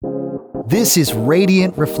This is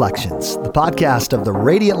Radiant Reflections, the podcast of the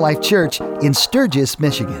Radiant Life Church in Sturgis,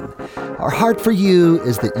 Michigan. Our heart for you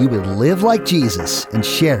is that you would live like Jesus and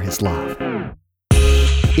share his love.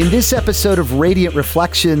 In this episode of Radiant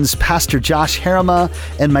Reflections, Pastor Josh Harima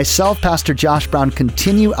and myself, Pastor Josh Brown,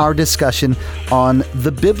 continue our discussion on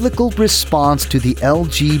the biblical response to the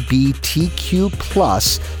LGBTQ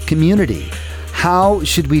plus community. How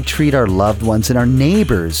should we treat our loved ones and our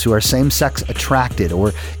neighbors who are same-sex attracted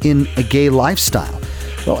or in a gay lifestyle?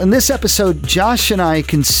 Well, in this episode, Josh and I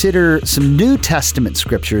consider some New Testament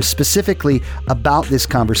scriptures specifically about this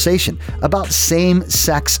conversation, about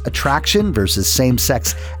same-sex attraction versus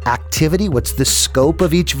same-sex activity. What's the scope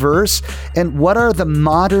of each verse? And what are the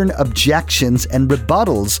modern objections and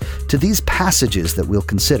rebuttals to these passages that we'll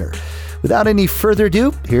consider? Without any further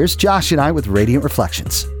ado, here's Josh and I with Radiant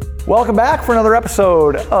Reflections. Welcome back for another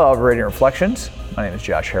episode of Radiant Reflections. My name is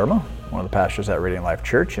Josh Harima, one of the pastors at Radiant Life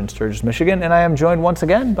Church in Sturgis, Michigan, and I am joined once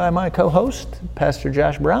again by my co-host, Pastor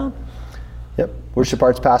Josh Brown. Yep, worship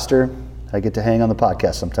arts pastor. I get to hang on the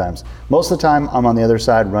podcast sometimes. Most of the time, I'm on the other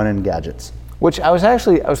side running gadgets. Which I was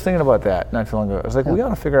thinking about that not too long ago. I was like, we got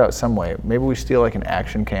to figure out some way. Maybe we steal like an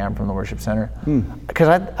action cam from the worship center. Because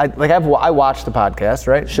I watch the podcast,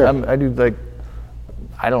 right? Sure. I do like.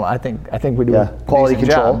 I don't know. I think we do a quality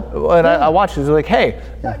control. Job. And I watched it. It's like, hey,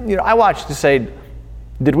 I watched to say,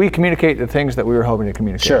 did we communicate the things that we were hoping to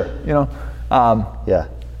communicate? Sure. And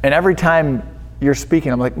every time you're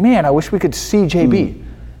speaking, I'm like, man, I wish we could see JB.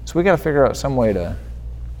 So we got to figure out some way to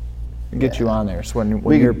get you on there. So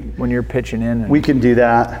when you're pitching in, we can do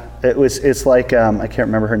that. It's like I can't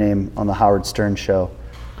remember her name on the Howard Stern show.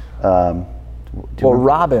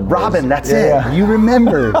 Robin. Robin, that's it. Yeah. You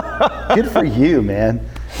remember. Good for you, man.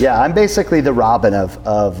 Yeah, I'm basically the Robin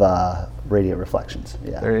of Radiant Reflections.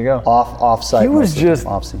 Yeah. There you go. Offsite.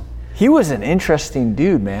 He was an interesting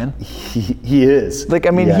dude, man. He is. Like, I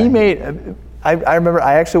mean, he made. I remember.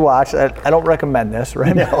 I actually watched. I don't recommend this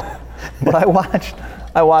right now, but I watched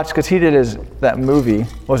because he did that movie.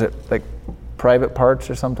 What was it like Private Parts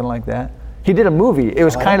or something like that? He did a movie. It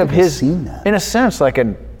was kind of his, in a sense, like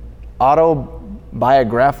an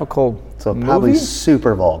autobiographical so movie. Probably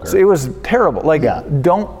super vulgar. So it was terrible. Like,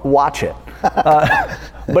 don't watch it.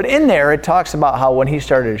 But in there, it talks about how when he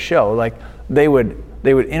started his show, like they would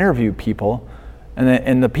interview people,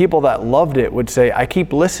 and the people that loved it would say, "I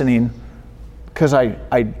keep listening because I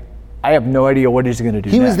have no idea what he's going to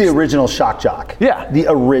do." He next. was the original shock jock. Yeah, the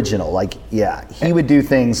original. He would do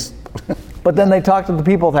things. But then they talked to the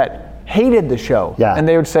people that hated the show, and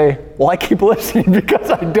they would say, well, I keep listening because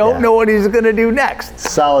I don't know what he's going to do next.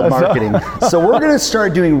 Solid marketing. So we're going to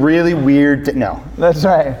start doing really weird No. That's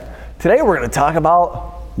right. Today we're going to talk about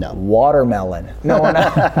watermelon. No, we're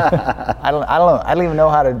not. I don't know. I don't even know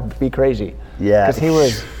how to be crazy. Yeah.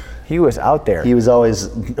 Because he was out there. He was always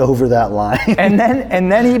over that line. and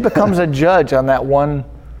then he becomes a judge on that one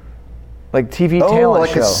like TV talent show.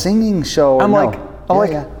 Like a singing show. I'm like,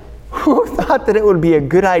 who thought that it would be a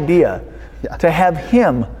good idea to have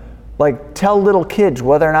him like tell little kids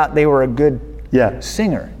whether or not they were a good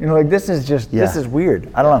singer? Like this is weird.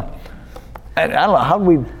 I don't know. I don't know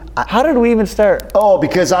how did we even start? Oh,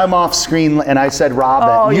 because I'm off screen and I said Robin.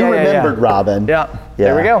 Oh, you remembered Robin. Yeah.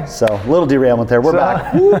 There we go. So a little derailment there. We're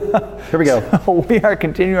back. Here we go. So we are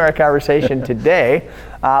continuing our conversation today,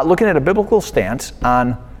 looking at a biblical stance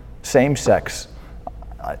on same-sex.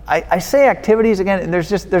 I say activities again, and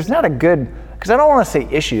there's not a good, because I don't want to say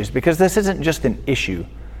issues, because this isn't just an issue,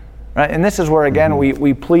 right? And this is where, again,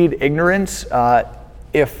 we plead ignorance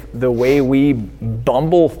if the way we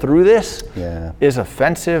bumble through this is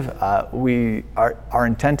offensive. Our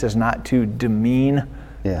intent is not to demean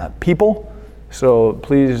people, so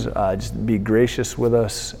please just be gracious with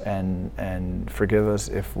us and forgive us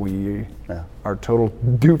if we are total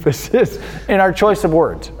doofuses in our choice of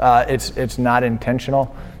words. It's not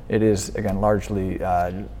intentional. It is, again, largely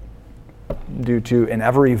due to an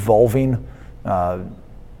ever-evolving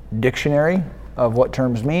dictionary of what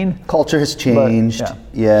terms mean. Culture has changed.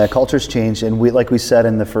 Culture's changed, and like we said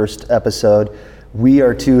in the first episode, we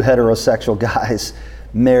are two heterosexual guys,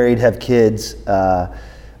 married, have kids.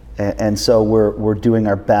 And so we're doing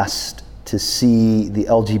our best to see the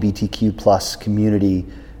LGBTQ plus community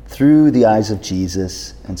through the eyes of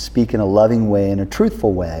Jesus and speak in a loving way, in a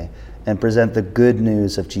truthful way, and present the good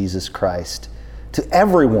news of Jesus Christ to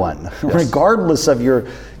everyone, regardless of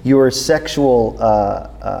your sexual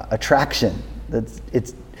attraction.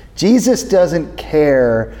 Jesus doesn't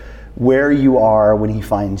care where you are when he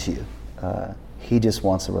finds you. He just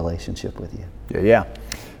wants a relationship with you. Yeah.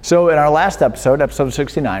 So in our last episode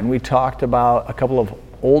 69, we talked about a couple of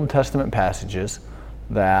Old Testament passages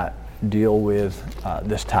that deal with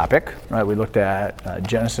this topic, right? We looked at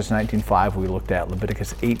Genesis 19:5, we looked at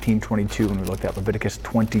Leviticus 18:22, and we looked at Leviticus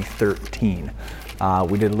 20:13.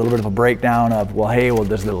 We did a little bit of a breakdown of,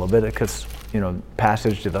 does the Leviticus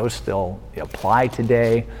passage, do those still apply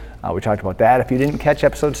today? We talked about that. If you didn't catch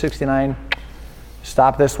episode 69,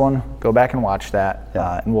 stop this one, go back and watch that,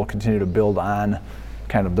 and we'll continue to build on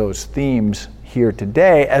kind of those themes here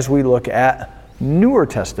today as we look at Newer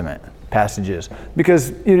Testament passages.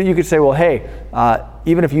 Because you could say,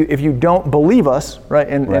 even if you don't believe us, right,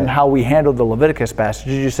 in how we handled the Leviticus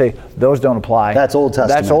passages, you say those don't apply. That's Old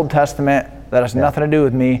Testament. That's Old Testament. That has nothing to do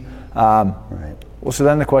with me. Well, so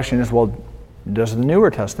then the question is, does the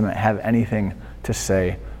Newer Testament have anything to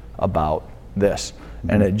say about this?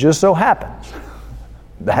 And it just so happens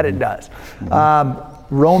that it does.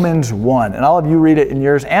 Romans 1, and I'll have you read it in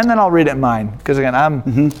yours, and then I'll read it in mine. Because again,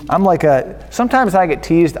 I'm like sometimes I get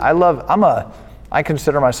teased. I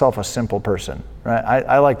consider myself a simple person, right?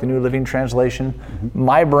 I like the New Living Translation.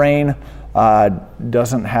 My brain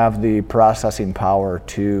doesn't have the processing power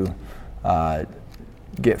to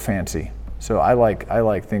get fancy. So I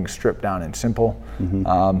like things stripped down and simple.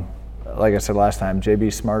 Like I said last time,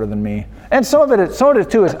 JB's smarter than me, and some of it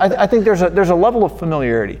too is I think there's a level of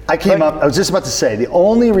familiarity. I was just about to say, the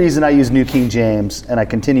only reason I use New King James, and I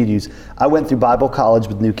continue to use, I went through Bible college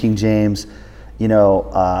with New King James.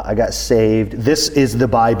 I got saved. This is the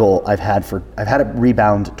Bible I've had it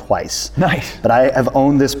rebound twice. Nice. But I have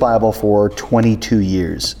owned this Bible for 22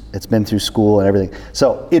 years. It's been through school and everything.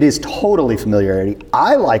 So it is totally familiarity.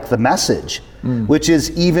 I like the Message, which is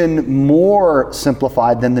even more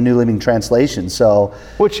simplified than the New Living Translation. So,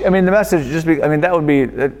 the Message that would be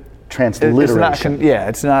transliteration.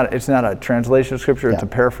 It's not a translation of Scripture. It's a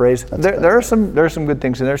paraphrase. There are some good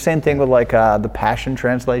things in there. Same thing with the Passion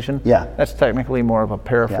Translation. Yeah, that's technically more of a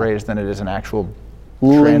paraphrase than it is an actual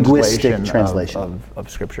linguistic translation of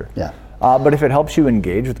Scripture. Yeah. But if it helps you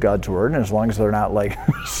engage with God's Word, and as long as they're not like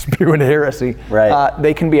spewing heresy,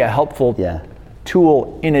 they can be a helpful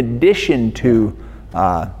tool in addition to,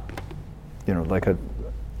 like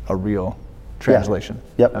a real translation.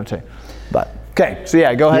 Yep. I would say. But okay,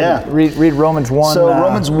 so go ahead and read Romans 1. So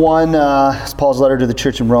Romans 1 is Paul's letter to the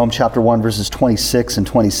church in Rome, chapter 1, verses 26 and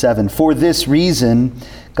 27. For this reason,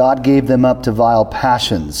 God gave them up to vile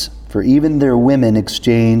passions, for even their women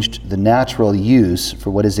exchanged the natural use for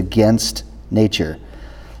what is against nature.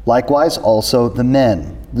 Likewise also the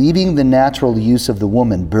men, leaving the natural use of the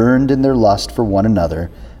woman, burned in their lust for one another,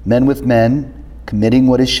 men with men, committing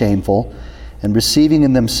what is shameful, and receiving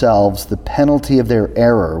in themselves the penalty of their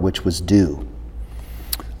error which was due.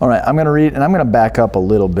 All right, I'm going to read, and I'm going to back up a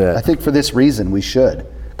little bit. I think for this reason we should,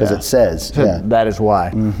 because it says. That is why.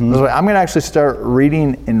 I'm going to actually start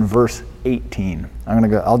reading in verse 18.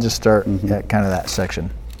 I'll just start at kind of that section.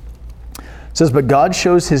 It says, but God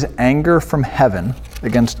shows his anger from heaven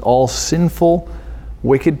against all sinful,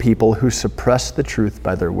 wicked people who suppress the truth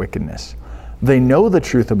by their wickedness. They know the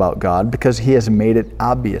truth about God because he has made it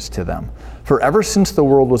obvious to them. For ever since the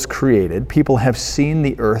world was created, people have seen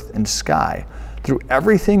the earth and sky. Through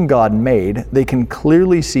everything God made, they can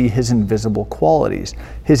clearly see his invisible qualities,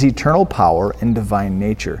 his eternal power and divine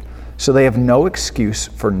nature. So they have no excuse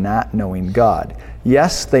for not knowing God.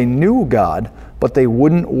 Yes, they knew God, but they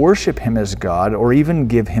wouldn't worship him as God or even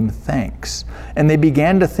give him thanks. And they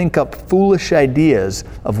began to think up foolish ideas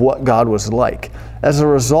of what God was like. As a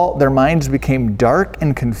result, their minds became dark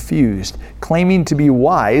and confused. Claiming to be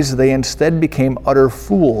wise, they instead became utter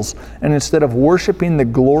fools. And instead of worshiping the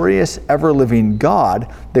glorious, ever-living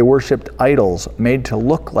God, they worshiped idols made to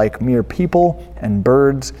look like mere people and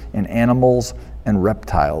birds and animals and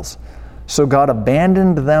reptiles. So God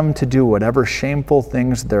abandoned them to do whatever shameful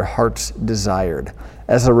things their hearts desired.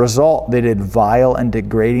 As a result, they did vile and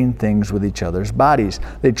degrading things with each other's bodies.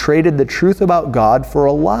 They traded the truth about God for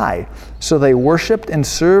a lie. So they worshiped and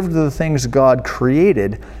served the things God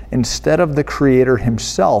created instead of the Creator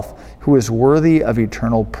himself, who is worthy of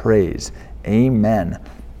eternal praise. Amen.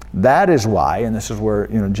 That is why, and this is where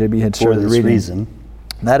JB had started reading.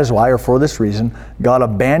 That is why, or for this reason, God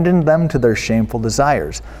abandoned them to their shameful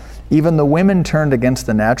desires. Even the women turned against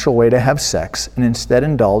the natural way to have sex and instead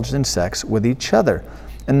indulged in sex with each other.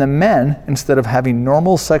 And the men, instead of having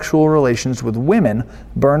normal sexual relations with women,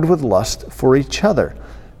 burned with lust for each other.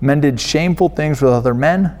 Men did shameful things with other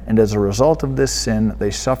men, and as a result of this sin, they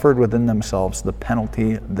suffered within themselves the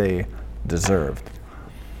penalty they deserved.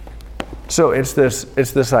 So it's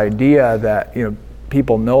this idea that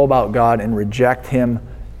people know about God and reject him,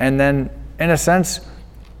 and then in a sense,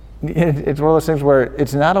 it's one of those things where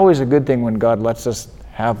it's not always a good thing when God lets us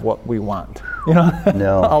have what we want.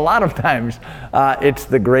 No. A lot of times it's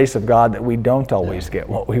the grace of God that we don't always get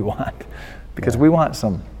what we want, because we want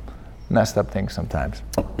some messed up things sometimes.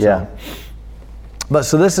 Yeah.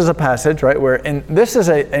 So this is a passage, right, and this is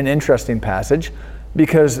an interesting passage,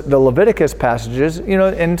 because the Leviticus passages,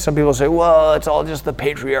 and some people say, well, it's all just the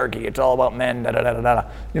patriarchy, it's all about men, da da da da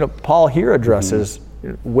da. Paul here addresses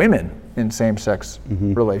women in same-sex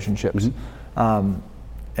relationships,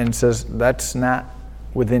 and says that's not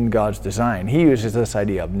within God's design. He uses this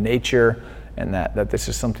idea of nature, and that this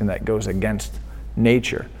is something that goes against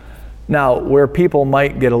nature. Now, where people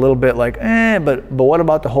might get a little bit like, but what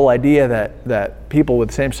about the whole idea that people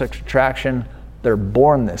with same-sex attraction, they're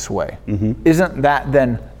born this way? Isn't that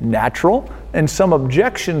then natural? And some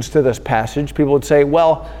objections to this passage, people would say,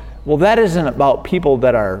 well, that isn't about people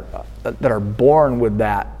that are born with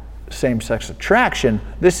that same-sex attraction.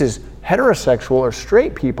 This is heterosexual or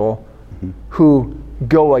straight people who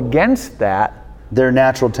go against that. Their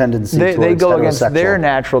natural tendency towards they go against their heterosexual.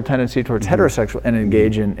 Natural tendency towards heterosexual and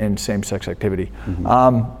engage in same-sex activity.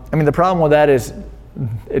 The problem with that is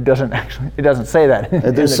it doesn't say that.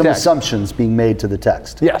 There's some text. assumptions being made to the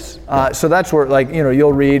text. Yes. So that's where,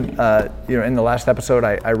 you'll read, in the last episode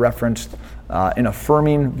I referenced an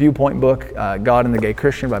affirming viewpoint book, God and the Gay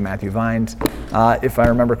Christian by Matthew Vines. If I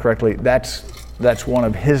remember correctly, that's one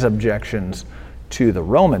of his objections to the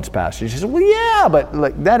Romans passage. He says, well, yeah, but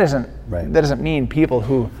that doesn't mean people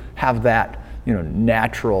who have that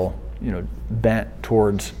natural bent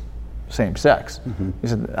towards same sex. He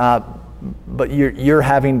said, but you're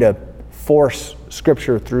having to force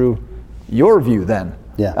Scripture through your view then,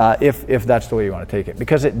 if that's the way you want to take it,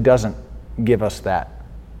 because it doesn't give us that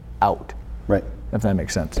out. Right. If that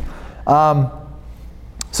makes sense.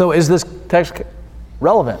 So is this text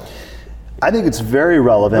relevant? I think it's very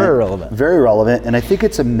relevant. Very relevant. Very relevant. And I think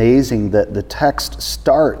it's amazing that the text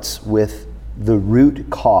starts with the root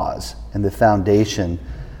cause and the foundation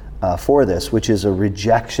for this, which is a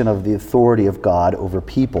rejection of the authority of God over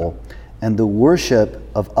people and the worship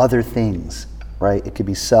of other things, right? It could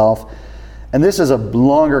be self. And this is a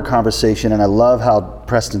longer conversation, and I love how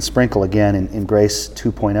Preston Sprinkle, again, in Grace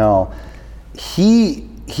 2.0,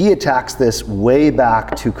 he attacks this way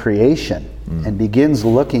back to creation and begins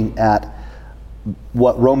looking at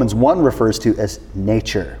what Romans 1 refers to as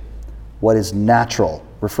nature, what is natural,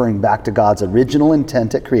 referring back to God's original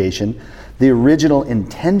intent at creation, the original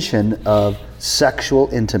intention of sexual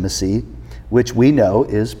intimacy, which we know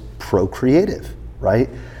is procreative, right?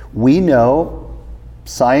 We know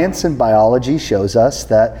science and biology shows us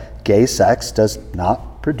that gay sex does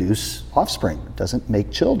not produce offspring, doesn't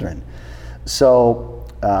make children. So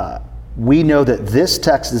we know that this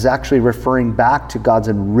text is actually referring back to God's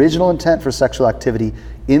original intent for sexual activity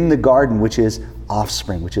in the garden, which is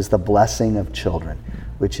offspring, which is the blessing of children,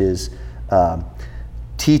 which is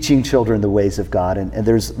teaching children the ways of God. And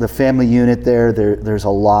there's the family unit there's a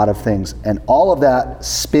lot of things. And all of that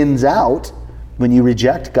spins out when you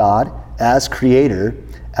reject God as creator,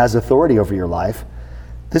 as authority over your life.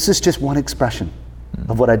 This is just one expression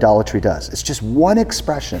of what idolatry does. It's just one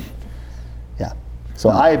expression. Yeah. So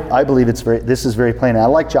I believe this is very plain. And I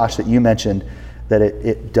like, Josh, that you mentioned that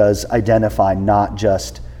it does identify not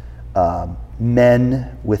just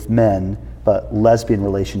men with men, but lesbian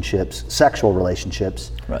relationships, sexual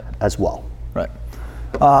relationships as well. Right.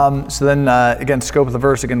 So then, again, scope of the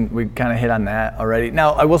verse, again, we kind of hit on that already.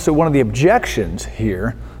 Now, I will say one of the objections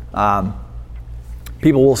here,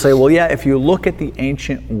 people will say, well, yeah, if you look at the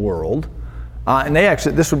ancient world, and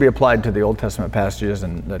this would be applied to the Old Testament passages,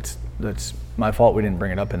 and that's my fault we didn't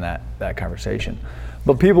bring it up in that conversation.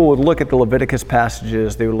 But people would look at the Leviticus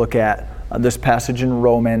passages, they would look at this passage in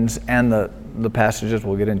Romans and the passages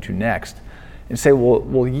we'll get into next, and say,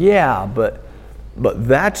 well, yeah, but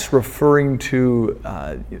that's referring to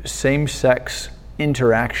same-sex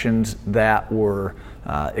interactions that were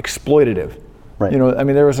exploitative. Right.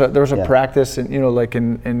 There was a practice,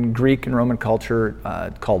 in Greek and Roman culture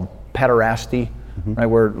called pederasty, right,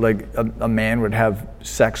 where like a man would have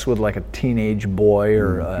sex with like a teenage boy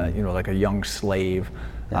or like a young slave,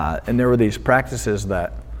 and there were these practices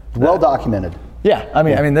that well documented. Yeah,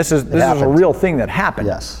 this is a real thing that happened.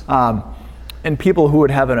 Yes. And people who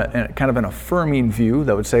would have kind of an affirming view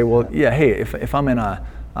that would say, well, yeah, hey, if I'm in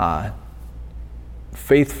a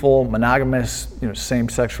faithful, monogamous,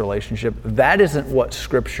 same-sex relationship, that isn't what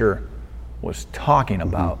Scripture was talking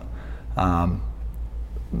about.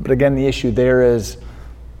 But again, the issue there is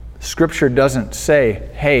Scripture doesn't say,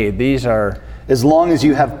 hey, these are... As long as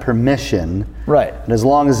you have permission, right, and as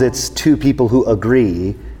long as it's two people who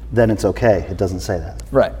agree, then it's okay. It doesn't say that.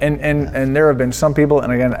 Right, and there have been some people,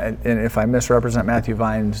 and again, and if I misrepresent Matthew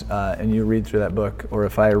Vines and you read through that book, or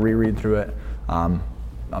if I reread through it,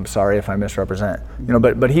 I'm sorry if I misrepresent.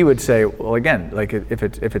 But he would say, well, again, like if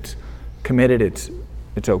it's committed,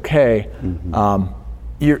 it's okay.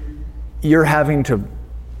 You're having to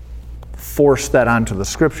force that onto the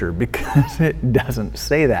scripture because it doesn't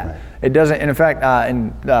say that. Right. It doesn't. And in fact,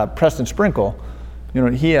 in Preston Sprinkle,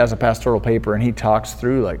 he has a pastoral paper and he talks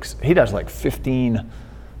through he does 15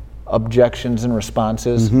 objections and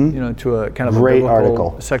responses, to a kind of great a biblical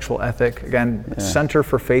article. Sexual ethic. Again,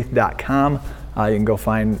 centerforfaith.com. You can go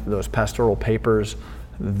find those pastoral papers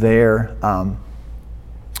there.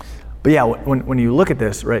 But yeah, when you look at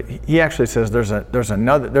this, right, he actually says there's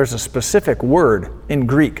a specific word in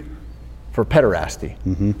Greek for pederasty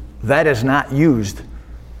that is not used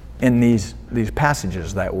in these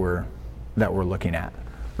passages that we're looking at,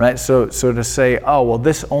 right? So to say, oh well,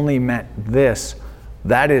 this only meant this,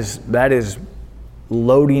 that is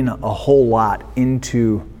loading a whole lot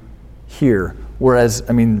into here. Whereas,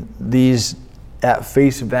 I mean, these at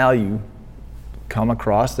face value come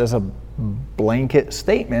across as a blanket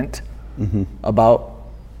statement about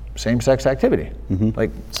same-sex activity,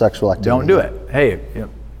 like sexual activity. Don't do it. Hey,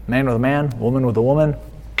 man with a man, woman with a woman.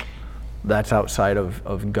 That's outside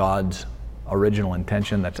of God's original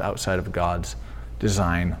intention. That's outside of God's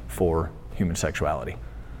design for human sexuality.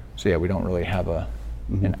 So yeah, we don't really have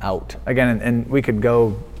an out. Again, and we could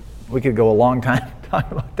go a long time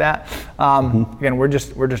talking about that. Again, we're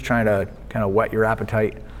just trying to kind of whet your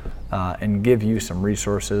appetite and give you some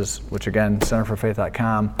resources, which again,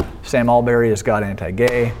 centerforfaith.com. Sam Alberry is God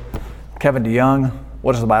Anti-Gay. Kevin DeYoung,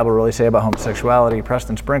 What Does the Bible Really Say About Homosexuality?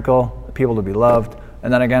 Preston Sprinkle, People to Be Loved.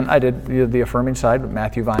 And then again, I did the affirming side with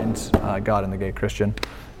Matthew Vines, God and the Gay Christian,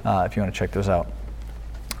 if you want to check those out.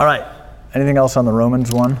 All right, anything else on the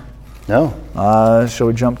Romans one? No. Shall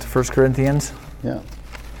we jump to 1 Corinthians? Yeah.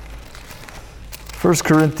 1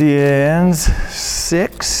 Corinthians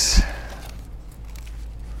 6.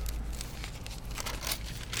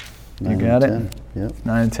 You got it? Yep.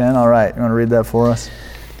 9 and 10. All right. You want to read that for us?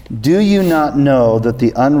 Do you not know that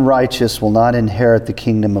the unrighteous will not inherit the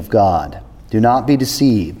kingdom of God? Do not be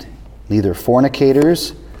deceived. Neither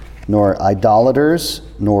fornicators, nor idolaters,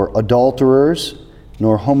 nor adulterers,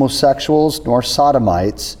 nor homosexuals, nor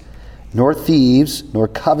sodomites, nor thieves, nor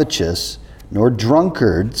covetous, nor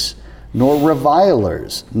drunkards, nor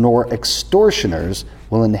revilers, nor extortioners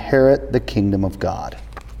will inherit the kingdom of God.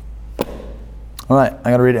 All right,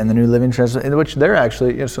 I got to read it in the New Living Translation, which they're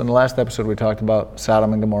actually, so in the last episode we talked about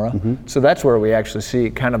Sodom and Gomorrah. So that's where we actually see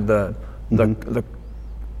kind of the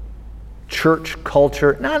church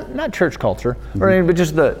culture, not church culture, or anything, but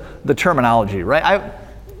just the terminology, right? A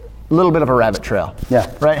little bit of a rabbit trail.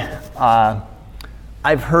 Yeah. Right?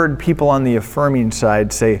 I've heard people on the affirming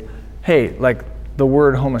side say, hey, like the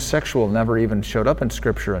word homosexual never even showed up in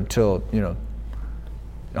Scripture until,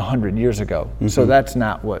 100 years ago. So that's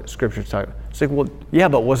not what Scripture's talking about. It's like, well, yeah,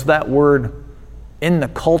 but was that word in the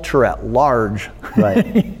culture at large?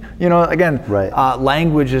 Right. Again, right.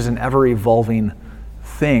 Language is an ever-evolving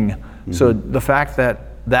thing. So the fact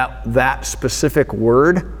that specific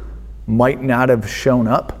word might not have shown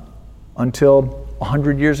up until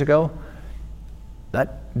 100 years ago,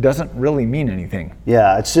 that doesn't really mean anything.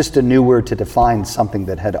 Yeah, it's just a new word to define something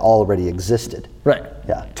that had already existed. Right.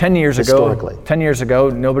 Yeah. 10 years Historically. ago, 10 years ago,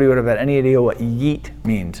 nobody would have had any idea what yeet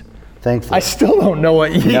means. Thankfully. I still don't know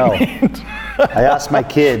what yeet means. I asked my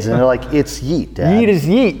kids, and they're like, "It's yeet, Dad." Yeet is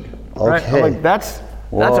yeet. Okay. Right? I'm like, that's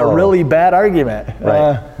a really bad argument.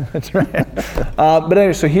 Right. That's right. But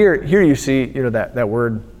anyway, so here you see, that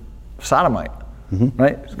word sodomite,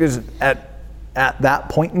 right? Because at that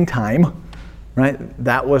point in time, right,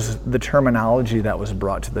 that was the terminology that was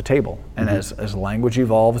brought to the table. And as language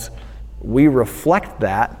evolves, we reflect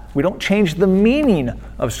that. We don't change the meaning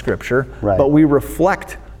of Scripture, right. but we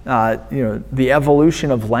reflect, the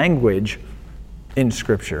evolution of language in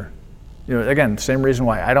Scripture. Again, same reason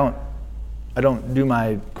why I don't do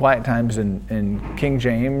my quiet times in King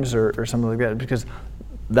James or something like that, because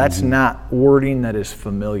that's not wording that is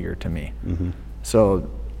familiar to me. So,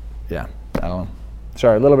 yeah, I don't know.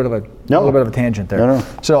 Sorry, a little bit of a tangent there. No.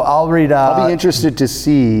 So I'll read. I'll be interested to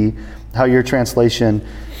see how your translation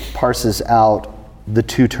parses out the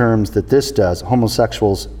two terms that this does: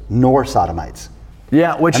 homosexuals nor sodomites.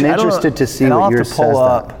 Yeah, which I'm interested to see what yours says.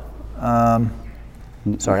 I'll have to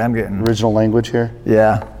pull up. Sorry, I'm getting original language here.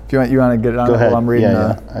 Yeah, if you want to get it on. Go ahead. While I'm reading.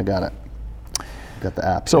 Yeah, I got it. Got the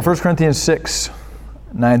app. So 1 Corinthians 6,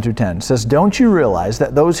 9 through 10 says, "Don't you realize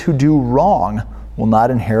that those who do wrong will not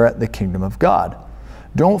inherit the kingdom of God?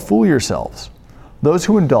 Don't fool yourselves. those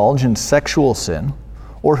who indulge in sexual sin,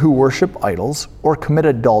 or who worship idols, or commit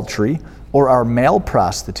adultery, or are male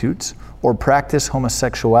prostitutes, or practice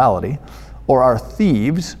homosexuality, or are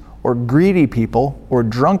thieves, or greedy people, or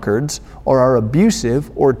drunkards, or are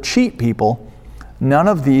abusive, or cheat people, none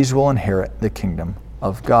of these will inherit the kingdom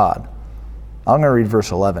of God. I'm going to read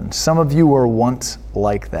verse 11. Some of you were once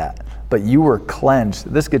like that, but you were cleansed.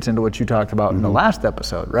 This gets into what you talked about in the last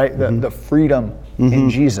episode, right? The freedom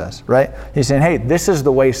in Jesus, right? He's saying, hey, this is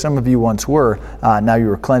the way some of you once were. Now you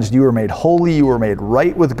were cleansed. You were made holy. You were made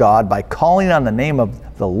right with God by calling on the name of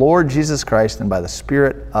the Lord Jesus Christ and by the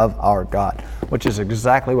Spirit of our God, which is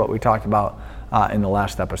exactly what we talked about in the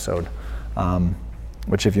last episode,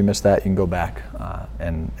 which if you missed that, you can go back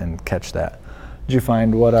and catch that. Did you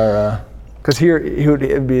find what our... Because here it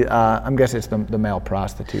would be, I'm guessing it's the male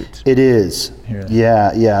prostitutes. It is. Here.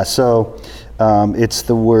 Yeah. So it's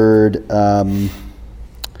the word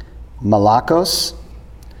malakos.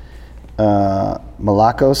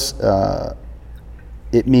 Malakos,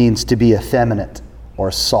 it means to be effeminate or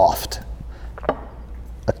soft.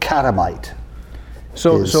 A catamite.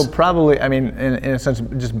 So probably, I mean, in a sense,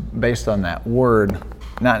 just based on that word,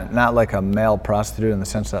 not like a male prostitute in the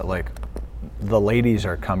sense that like the ladies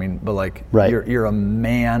are coming, but like you're a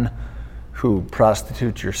man who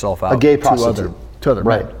prostitutes yourself out. A gay prostitute. To other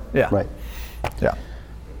men. Yeah. Right. Yeah.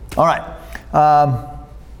 All right.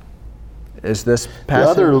 Is this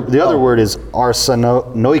passage? The other word is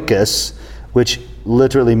arsenoikos, which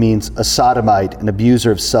literally means a sodomite, an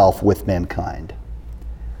abuser of self with mankind.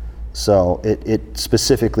 So it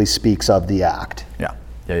specifically speaks of the act.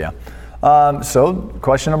 Yeah. So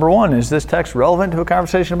question number 1, is this text relevant to a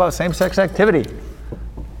conversation about same-sex activity?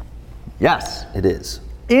 Yes. It is.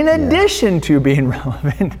 In addition to being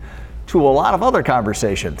relevant to a lot of other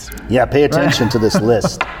conversations. Yeah, pay attention to this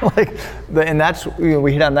list. And that's,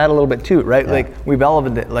 we hit on that a little bit too, right? Yeah. Like we've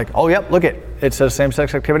elevated it, like, oh yep, look it says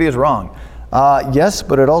same-sex activity is wrong. Yes,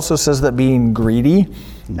 but it also says that being greedy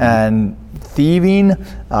and thieving,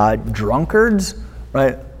 drunkards,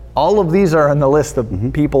 right? All of these are on the list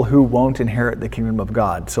of people who won't inherit the kingdom of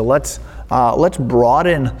God. So let's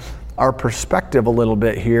broaden our perspective a little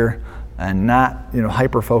bit here, and not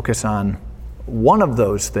hyper focus on one of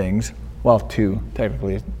those things. Well, two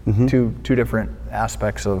technically, two different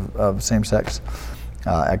aspects of same-sex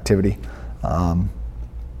activity. So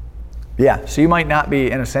you might not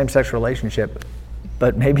be in a same-sex relationship,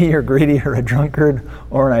 but maybe you're greedy or a drunkard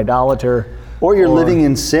or an idolater. Or you're living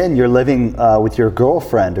in sin. You're living with your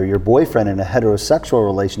girlfriend or your boyfriend in a heterosexual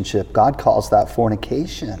relationship. God calls that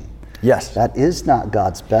fornication. Yes. That is not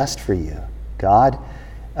God's best for you. God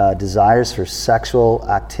desires for sexual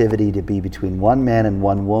activity to be between one man and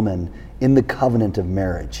one woman in the covenant of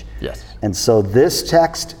marriage. Yes. And so this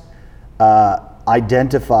text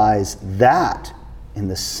identifies that in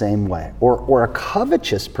the same way. Or a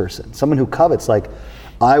covetous person, someone who covets, like,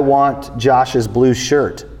 I want Josh's blue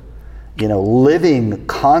shirt. Living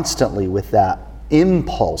constantly with that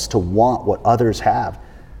impulse to want what others have.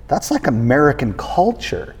 That's like American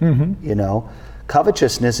culture,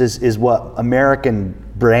 Covetousness is what American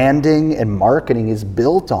branding and marketing is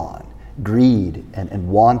built on. Greed and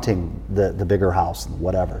wanting the bigger house and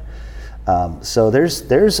whatever. So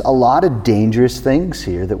there's a lot of dangerous things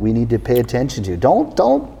here that we need to pay attention to.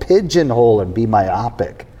 Don't pigeonhole and be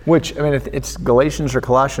myopic. Which, I mean, it's Galatians or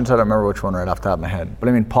Colossians, I don't remember which one right off the top of my head. But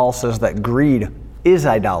I mean, Paul says that greed is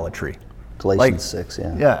idolatry. Galatians 6,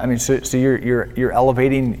 yeah. Yeah, I mean, so you're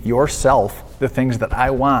elevating yourself, the things that I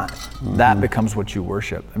want. That becomes what you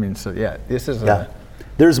worship. I mean, so yeah, this is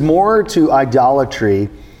There's more to idolatry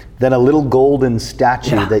than a little golden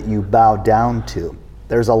statue that you bow down to.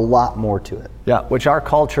 There's a lot more to it. Yeah, which our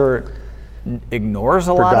culture ignores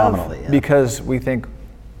a lot of because we think,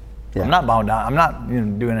 I'm not bound down. I'm not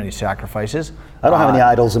doing any sacrifices. I don't have any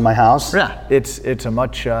idols in my house. Yeah, it's a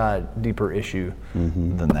much deeper issue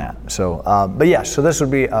than that. So, so this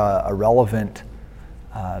would be a relevant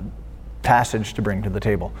passage to bring to the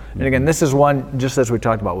table. And again, this is one, just as we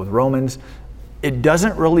talked about with Romans, it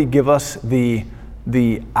doesn't really give us the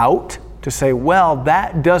out to say, well,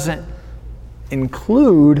 that doesn't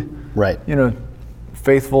include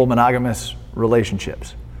faithful monogamous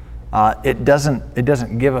relationships. It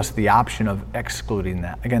doesn't give us the option of excluding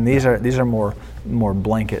that. Again, these are more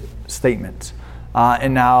blanket statements.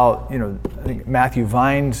 And now, I think Matthew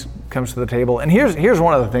Vines comes to the table. And here's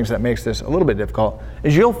one of the things that makes this a little bit difficult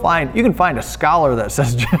is you can find a scholar that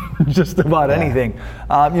says just about anything.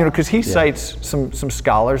 Because he cites some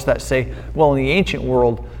scholars that say, well, in the ancient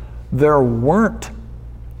world, there weren't,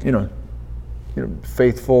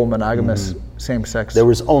 faithful, monogamous, same-sex. There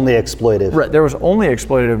was only exploitive. Right. There was only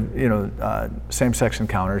exploitative, same-sex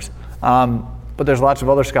encounters. But there's lots of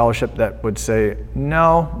other scholarship that would say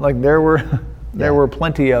no. Like there were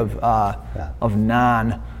plenty of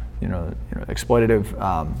non,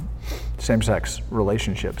 exploitative same-sex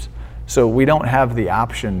relationships. So we don't have the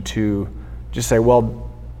option to just say, well,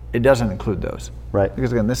 it doesn't include those. Right.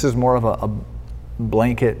 Because again, this is more of a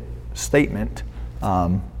blanket statement.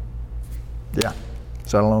 Yeah.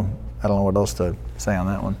 So I don't know what else to say on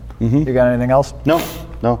that one. You got anything else? No.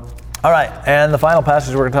 All right. And the final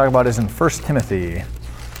passage we're going to talk about is in 1 Timothy.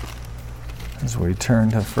 As we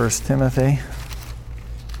turn to 1 Timothy.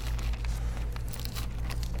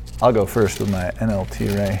 I'll go first with my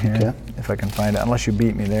NLT right here, if I can find it, unless you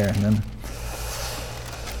beat me there. And then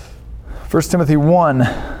 1 Timothy 1,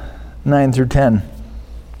 9 through 10.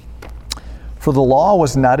 For the law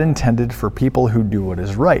was not intended for people who do what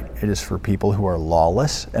is right. It is for people who are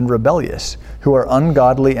lawless and rebellious, who are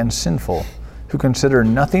ungodly and sinful, who consider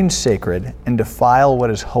nothing sacred and defile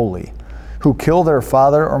what is holy, who kill their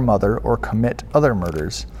father or mother or commit other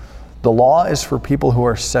murders. The law is for people who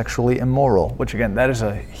are sexually immoral, which again, that is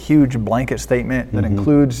a huge blanket statement that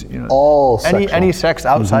includes all any sex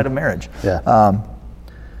outside of marriage. Yeah.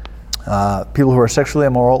 People who are sexually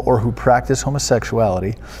immoral or who practice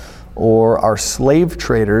homosexuality or are slave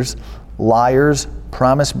traders, liars,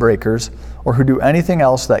 promise breakers, or who do anything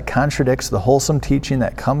else that contradicts the wholesome teaching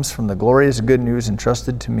that comes from the glorious good news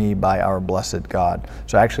entrusted to me by our blessed God.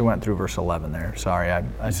 So I actually went through verse 11 there. Sorry,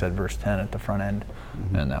 I said verse 10 at the front end,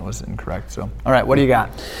 and that was incorrect. So, all right, what do you got?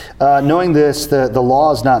 Knowing this, the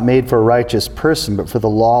law is not made for a righteous person, but for the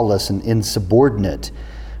lawless and insubordinate,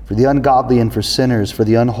 for the ungodly and for sinners, for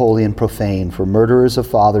the unholy and profane, for murderers of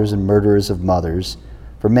fathers and murderers of mothers,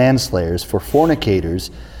 for manslayers, for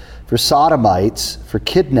fornicators, for sodomites, for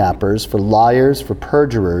kidnappers, for liars, for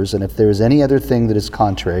perjurers, and if there is any other thing that is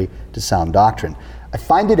contrary to sound doctrine. I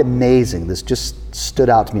find it amazing, this just stood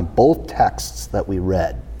out to me in both texts that we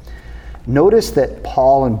read. Notice that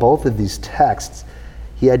Paul in both of these texts,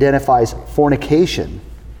 he identifies fornication,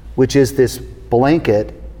 which is this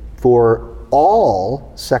blanket for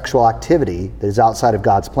all sexual activity that is outside of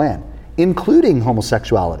God's plan, including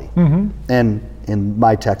homosexuality. And in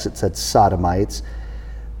my text it said sodomites.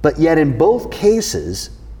 But yet in both cases,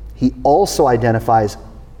 he also identifies,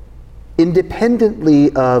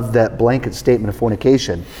 independently of that blanket statement of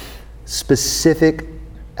fornication, specific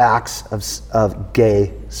acts of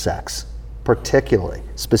gay sex, particularly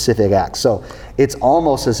specific acts. So it's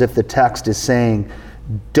almost as if the text is saying,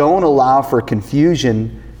 don't allow for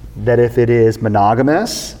confusion that if it is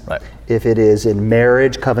monogamous, if it is in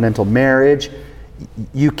marriage, covenantal marriage,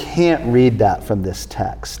 you can't read that from this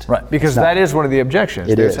text. Right, because that is one of the objections.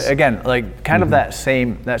 It is. Again, like kind of that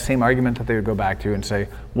same argument that they would go back to and say,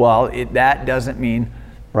 well, that doesn't mean.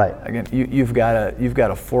 Right. Again, you've got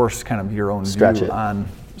to force kind of your own view on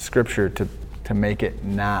Scripture to make it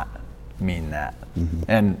not mean that.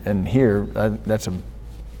 And here, that's a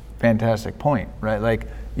fantastic point, right? Like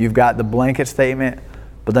you've got the blanket statement,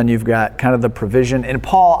 but then you've got kind of the provision. And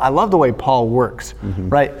Paul, I love the way Paul works,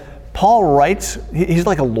 right? Paul writes, he's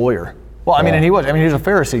like a lawyer. Well, I mean, and he was a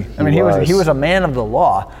Pharisee. I mean, he was a man of the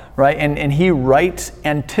law, right? And he writes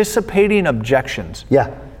anticipating objections.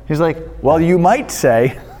 Yeah. He's like, well, you might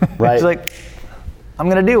say, right. He's like, I'm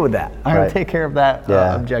going to deal with that. I'm going to take care of that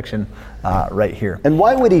objection right here. And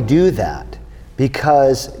why would he do that?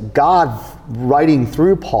 Because God, writing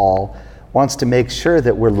through Paul, wants to make sure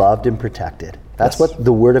that we're loved and protected. That's what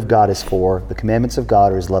the Word of God is for. The commandments of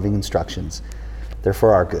God are His loving instructions. They're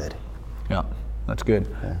for our good. Yeah, that's good.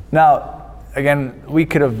 Yeah. Now, again, we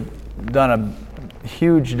could have done a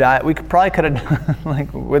huge dive. We probably could have,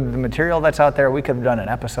 like with the material that's out there, we could have done an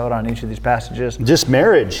episode on each of these passages. Just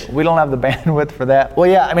marriage. We don't have the bandwidth for that. Well,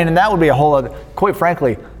 yeah, I mean, and that would be a whole other, quite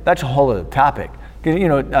frankly, that's a whole other topic. Because,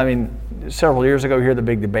 several years ago here, the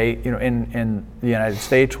big debate, in the United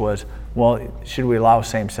States was, well, should we allow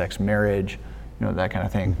same-sex marriage, that kind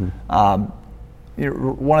of thing.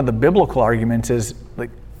 One of the biblical arguments is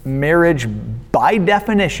like marriage by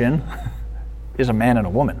definition is a man and a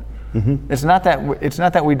woman. It's not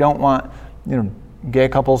that we don't want gay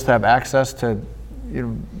couples to have access to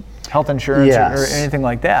health insurance or anything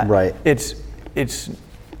like that. Right. It's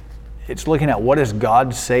looking at what does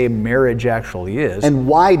God say marriage actually is, and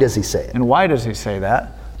why does He say it? And why does He say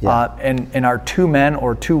that? Yeah. And are two men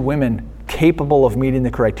or two women capable of meeting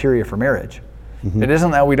the criteria for marriage? It isn't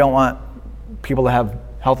that we don't want people to have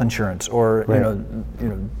health insurance or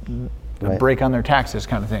break on their taxes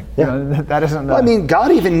kind of thing. Yeah. You know, that isn't. Well, I mean,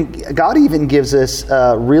 God even gives us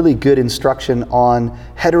really good instruction on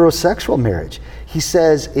heterosexual marriage. He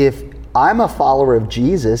says, if I'm a follower of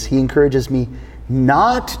Jesus, he encourages me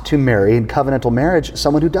not to marry in covenantal marriage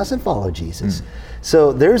someone who doesn't follow Jesus.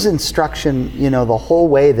 So there's instruction, the whole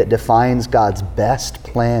way that defines God's best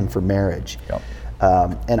plan for marriage. Yep.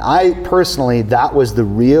 And I personally, that was the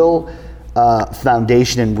real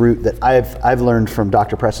foundation and root that I've learned from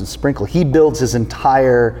Dr. Preston Sprinkle. He builds his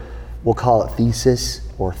entire, we'll call it thesis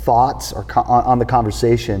or thoughts or on the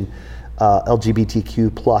conversation,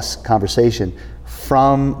 LGBTQ plus conversation,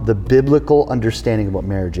 from the biblical understanding of what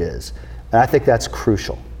marriage is. And I think that's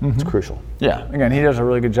crucial. It's crucial. Yeah, again, he does a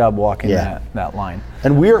really good job walking that line.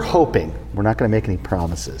 And we're hoping, we're not going to make any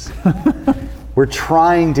promises. We're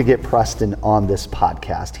trying to get Preston on this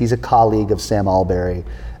podcast. He's a colleague of Sam Alberry,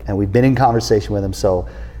 and we've been in conversation with him. So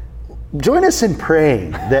join us in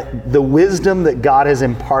praying that the wisdom that God has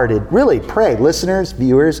imparted, really pray, listeners,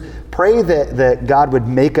 viewers, pray that God would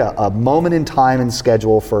make a moment in time and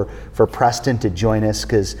schedule for Preston to join us,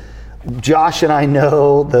 because Josh and I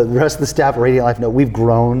know, the rest of the staff at Radiant Life know, we've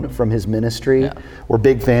grown from his ministry. Yeah. We're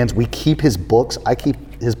big fans. We keep his books. I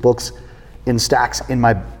keep his books in stacks in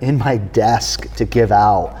my desk to give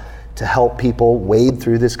out, to help people wade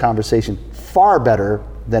through this conversation far better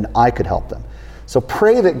than I could help them. So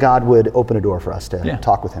pray that God would open a door for us to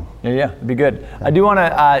talk with him. Yeah, it'd be good. Yeah. I do want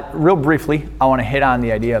to, real briefly, I want to hit on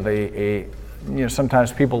the idea of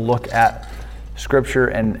sometimes people look at Scripture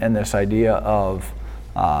and this idea of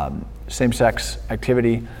same-sex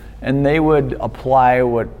activity, and they would apply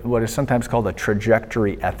what is sometimes called a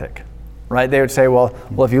trajectory ethic, right? They would say, well,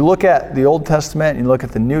 if you look at the Old Testament and you look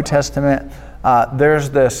at the New Testament, there's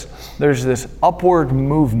this upward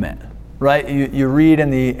movement, right? You read in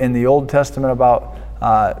the Old Testament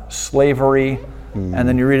about slavery, and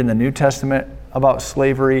then you read in the New Testament about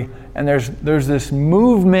slavery, and there's this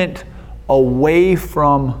movement away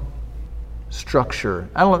from structure.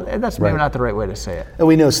 I don't know, that's maybe not the right way to say it. And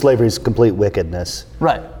we know slavery is complete wickedness.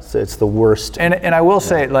 Right. So it's the worst. And I will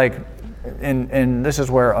say, and this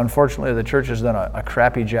is where, unfortunately, the church has done a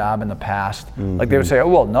crappy job in the past. Like they would say, oh,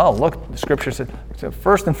 well, no, look, the Scripture said,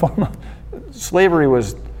 first and foremost, slavery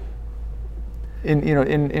was,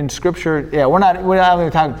 in Scripture, we're not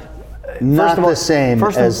even talking, not the same.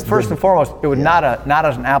 First and foremost, it was not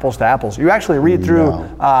as an apples to apples. You actually read through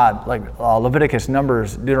Leviticus,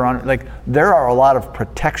 Numbers, Deuteronomy. There are a lot of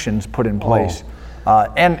protections put in place,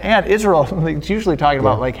 and Israel. It's usually talking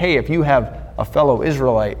about hey, if you have a fellow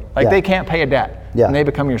Israelite, they can't pay a debt, and they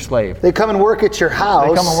become your slave. They come and work at your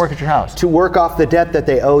house. To work off the debt that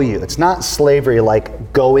they owe you. It's not slavery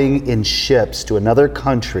like going in ships to another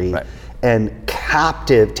country. Right. And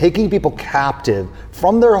taking people captive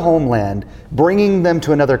from their homeland, bringing them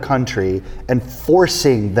to another country, and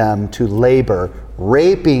forcing them to labor,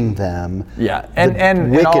 raping them. Yeah,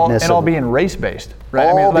 and all being race-based,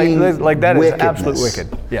 right? That is absolute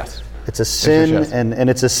wicked. Yes, it's a sin, and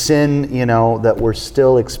it's a sin, that we're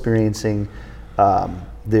still experiencing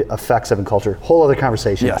the effects of in culture. Whole other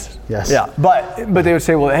conversation. Yes. Yeah, but they would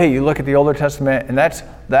say, well, hey, you look at the Older Testament, and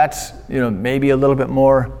that's maybe a little bit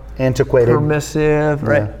more antiquated, permissive,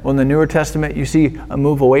 right? Yeah. Well, in the Newer Testament, you see a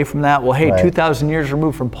move away from that. Well, hey, 2,000 years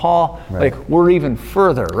removed from Paul, we're even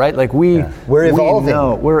further, right? We're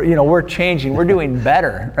evolving. We're changing. We're doing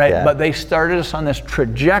better, right? Yeah. But they started us on this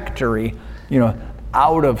trajectory,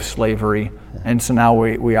 out of slavery, and so now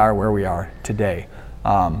we are where we are today.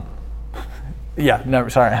 Sorry.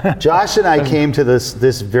 Josh and I came to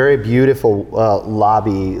this very beautiful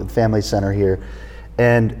lobby, family center here,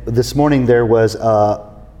 and this morning there was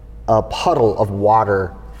a puddle of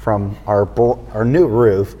water from our new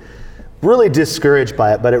roof. Really discouraged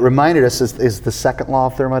by it, but it reminded us is the second law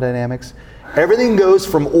of thermodynamics. Everything goes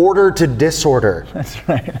from order to disorder. That's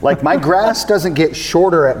right. My grass doesn't get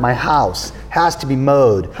shorter at my house, has to be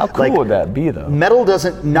mowed. How cool would that be, though? Metal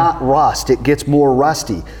doesn't not rust, it gets more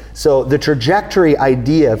rusty. So the trajectory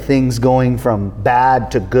idea of things going from bad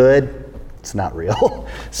to good, it's not real.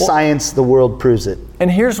 Science, the world proves it. And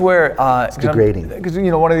here's where it's degrading. Because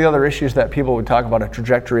one of the other issues that people would talk about a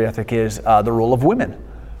trajectory ethic is the role of women.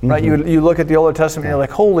 Right? You look at the Old Testament, and you're like,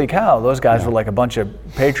 holy cow, those guys were like a bunch of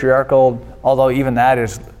patriarchal. Although even that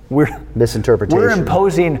is misinterpretation.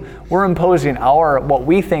 We're imposing our what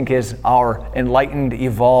we think is our enlightened,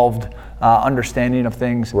 evolved understanding of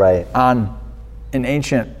things on an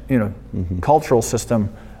ancient, cultural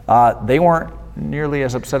system. They weren't nearly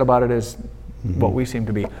as upset about it as what we seem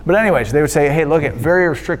to be. But anyways, they would say, hey, look, very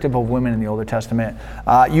restrictive of women in the Older Testament.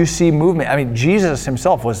 You see movement. Jesus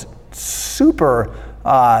himself was super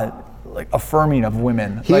like affirming of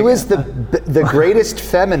women. He was the greatest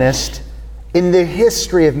feminist in the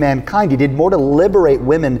history of mankind. He did more to liberate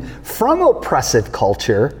women from oppressive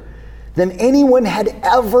culture than anyone had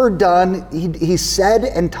ever done. He said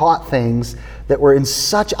and taught things that were in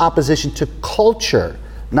such opposition to culture,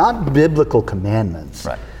 not biblical commandments.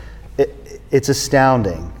 Right. It's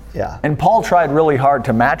astounding. Yeah. And Paul tried really hard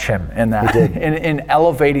to match him in that, in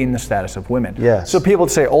elevating the status of women. Yes. So people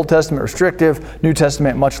would say Old Testament restrictive, New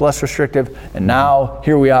Testament much less restrictive, and now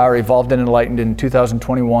here we are, evolved and enlightened in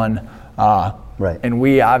 2021, right. And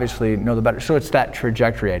we obviously know the better. So it's that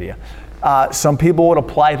trajectory idea. Some people would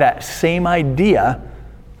apply that same idea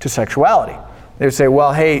to sexuality. They would say,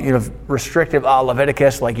 well, hey, restrictive,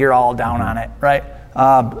 Leviticus, like you're all down on it, right?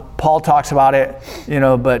 Paul talks about it,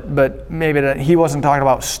 but maybe he wasn't talking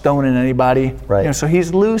about stoning anybody. Right. So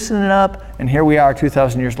he's loosening it up, and here we are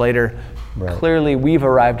 2,000 years later. Right. Clearly, we've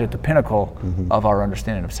arrived at the pinnacle of our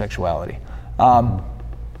understanding of sexuality.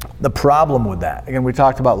 The problem with that, again, we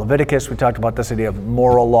talked about Leviticus, we talked about this idea of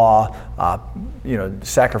moral law,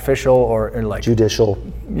 sacrificial or like judicial.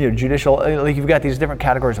 Judicial, like you've got these different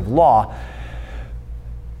categories of law.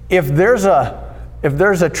 If there's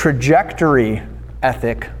a trajectory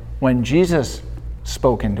ethic when Jesus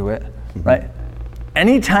spoke into it, right?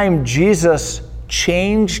 Anytime Jesus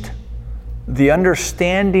changed the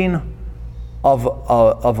understanding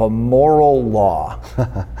of a moral law,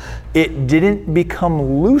 it didn't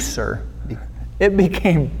become looser, it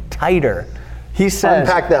became tighter. He says,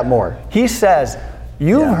 unpack that more. He says,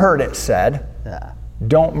 you've heard it said,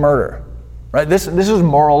 don't murder. Right, this is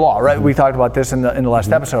moral law, right? We talked about this in the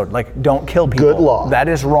last episode. Like, don't kill people. Good law. That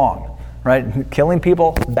is wrong, right? Killing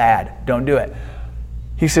people, bad. Don't do it.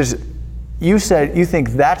 He says, you think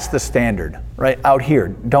that's the standard, right? Out here,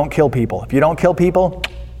 don't kill people. If you don't kill people,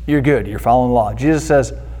 you're good. You're following law. Jesus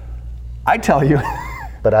says, I tell you.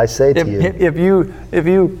 But I say to you, if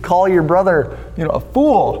you call your brother, a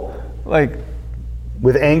fool, like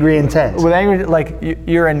with angry intent,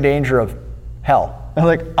 you're in danger of hell. I'm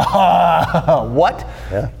like, what?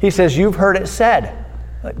 Yeah. He says, you've heard it said,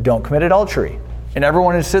 don't commit adultery. And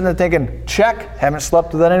everyone is sitting there thinking, check, haven't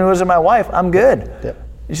slept with anyone who isn't my wife, I'm good. Yep.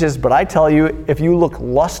 He says, but I tell you, if you look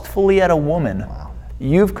lustfully at a woman,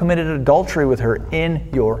 you've committed adultery with her in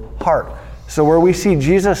your heart. So where we see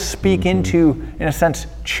Jesus speak into, in a sense,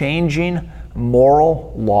 changing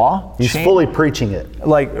moral law. He's fully preaching it.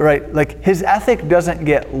 Like his ethic doesn't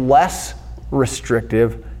get less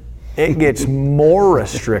restrictive, it gets more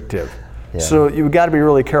restrictive. Yeah. So you've got to be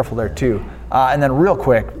really careful there too. And then real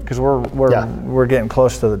quick, because we're getting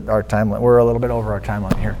close to our timeline. We're a little bit over our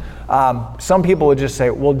timeline here. Some people would just say,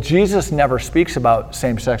 well, Jesus never speaks about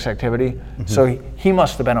same-sex activity, so he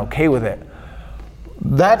must have been okay with it.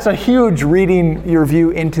 That's a huge reading your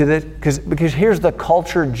view into this, because here's the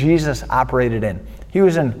culture Jesus operated in. He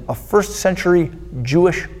was in a first century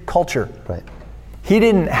Jewish culture. Right. He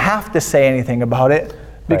didn't have to say anything about it,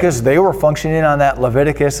 because they were functioning on that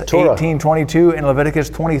Leviticus 18:22 and Leviticus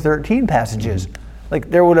 20:13 passages. Like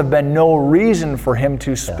there would have been no reason for him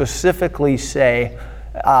to specifically say,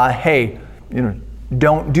 hey,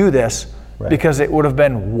 don't do this, because it would have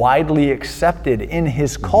been widely accepted in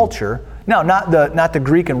his culture. Now, not the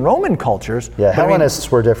Greek and Roman cultures. Yeah, Hellenists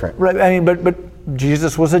were different. Right. But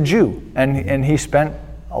Jesus was a Jew, and he spent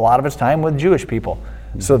a lot of his time with Jewish people.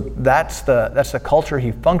 So that's the culture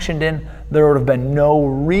he functioned in. There would have been no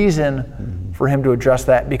reason for him to address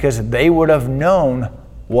that, because they would have known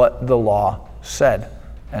what the law said,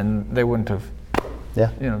 and they wouldn't have.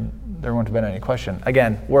 There wouldn't have been any question.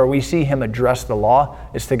 Again, where we see him address the law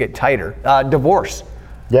is to get tighter. Divorce.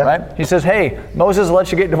 Yeah. Right? He says, hey, Moses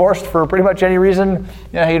lets you get divorced for pretty much any reason.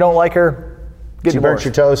 You don't like her, get divorced.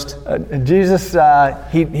 You burnt your toast. Jesus,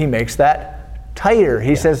 he makes that tighter.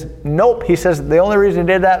 He says, nope. He says the only reason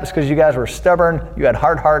he did that was because you guys were stubborn, you had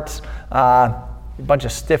hard hearts, a bunch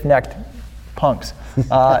of stiff-necked punks.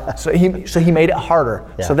 So he made it harder.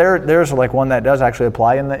 Yeah. So there's like one that does actually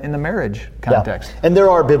apply in the marriage context. Yeah. And there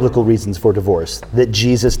are biblical reasons for divorce that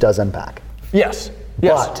Jesus does unpack. Yes.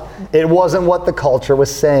 But it wasn't what the culture was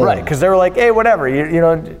saying. Right, because they were like, hey, whatever, you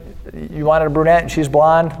wanted a brunette and she's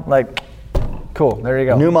blonde, like, cool, there you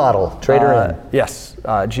go. New model, trade her in. Yes,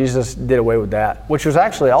 Jesus did away with that, which was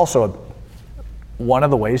actually also one of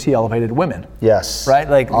the ways he elevated women. Yes. Right,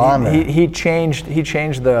 like he changed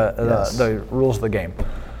the rules of the game.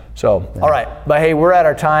 So, all right, but hey, we're at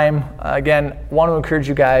our time. Again, want to encourage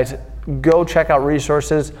you guys, go check out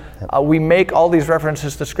resources. We make all these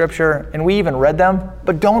references to Scripture, and we even read them,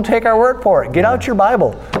 but don't take our word for it. Get out your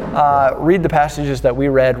Bible. Read the passages that we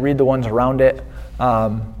read, read the ones around it,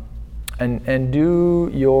 and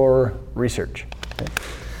do your research. Okay.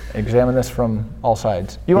 examine this from all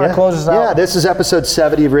sides. You want to close us out? Yeah, this is episode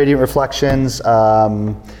 70 of Radiant Reflections.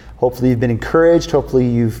 Hopefully you've been encouraged. Hopefully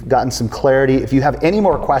you've gotten some clarity. If you have any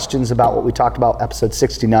more questions about what we talked about, episode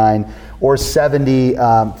 69 or 70,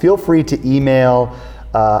 feel free to email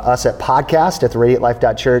us at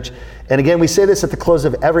podcast@theradiantlife.church. And again, we say this at the close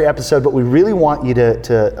of every episode, but we really want you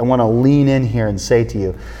I want to lean in here and say to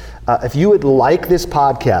you, if you would like this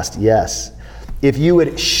podcast, yes. If you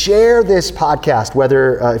would share this podcast,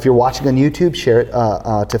 whether if you're watching on YouTube, share it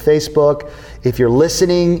to Facebook. If you're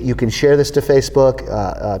listening, you can share this to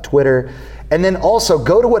Facebook, Twitter. And then also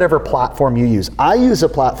go to whatever platform you use. I use a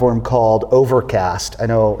platform called Overcast. I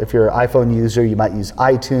know if you're an iPhone user, you might use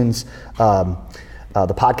iTunes, the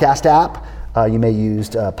podcast app. You may use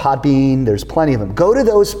Podbean. There's plenty of them. Go to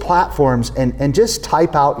those platforms and just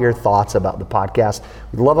type out your thoughts about the podcast.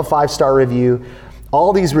 We'd love a 5-star review.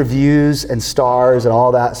 All these reviews and stars and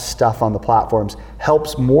all that stuff on the platforms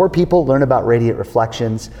helps more people learn about Radiant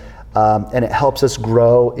Reflections, and it helps us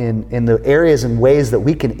grow in the areas and ways that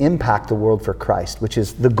we can impact the world for Christ, which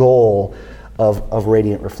is the goal of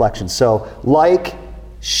Radiant Reflections. So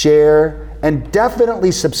share, and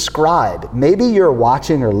definitely subscribe. Maybe you're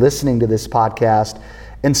watching or listening to this podcast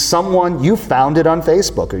and you found it on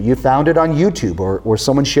Facebook or you found it on YouTube or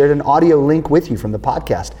someone shared an audio link with you from the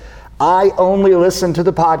podcast. I only listen to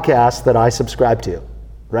the podcast that I subscribe to,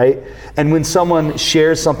 right? And when someone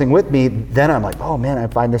shares something with me, then I'm like, oh man, I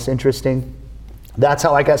find this interesting. That's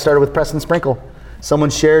how I got started with Preston Sprinkle. Someone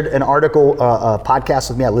shared an article, a podcast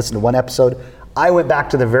with me. I listened to one episode. I went back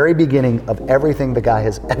to the very beginning of everything the guy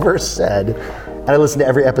has ever said, and I listened to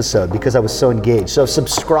every episode because I was so engaged. So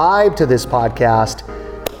subscribe to this podcast,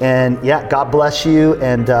 and God bless you,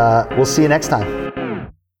 and we'll see you next time.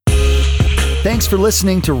 Thanks for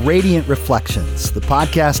listening to Radiant Reflections, the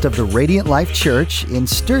podcast of the Radiant Life Church in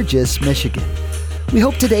Sturgis, Michigan. We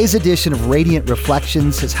hope today's edition of Radiant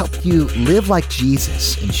Reflections has helped you live like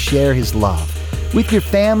Jesus and share his love with your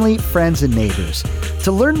family, friends, and neighbors.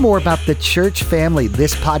 To learn more about the church family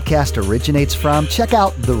this podcast originates from, check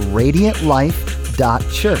out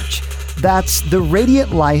theradiantlife.church. That's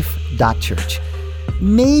theradiantlife.church.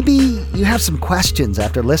 Maybe you have some questions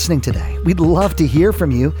after listening today. We'd love to hear from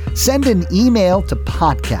you. Send an email to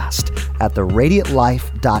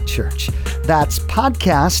podcast@theradiantlife.church. That's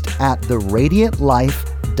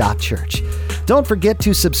podcast@theradiantlife.church. Don't forget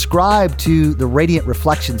to subscribe to the Radiant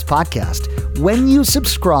Reflections podcast. When you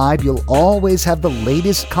subscribe, you'll always have the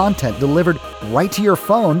latest content delivered right to your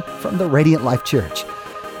phone from the Radiant Life Church.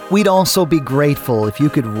 We'd also be grateful if you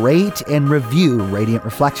could rate and review Radiant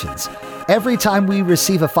Reflections. Every time we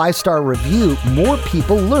receive a 5-star review, more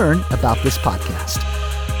people learn about this podcast.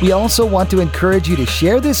 We also want to encourage you to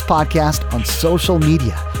share this podcast on social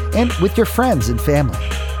media and with your friends and family.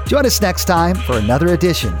 Join us next time for another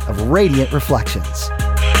edition of Radiant Reflections.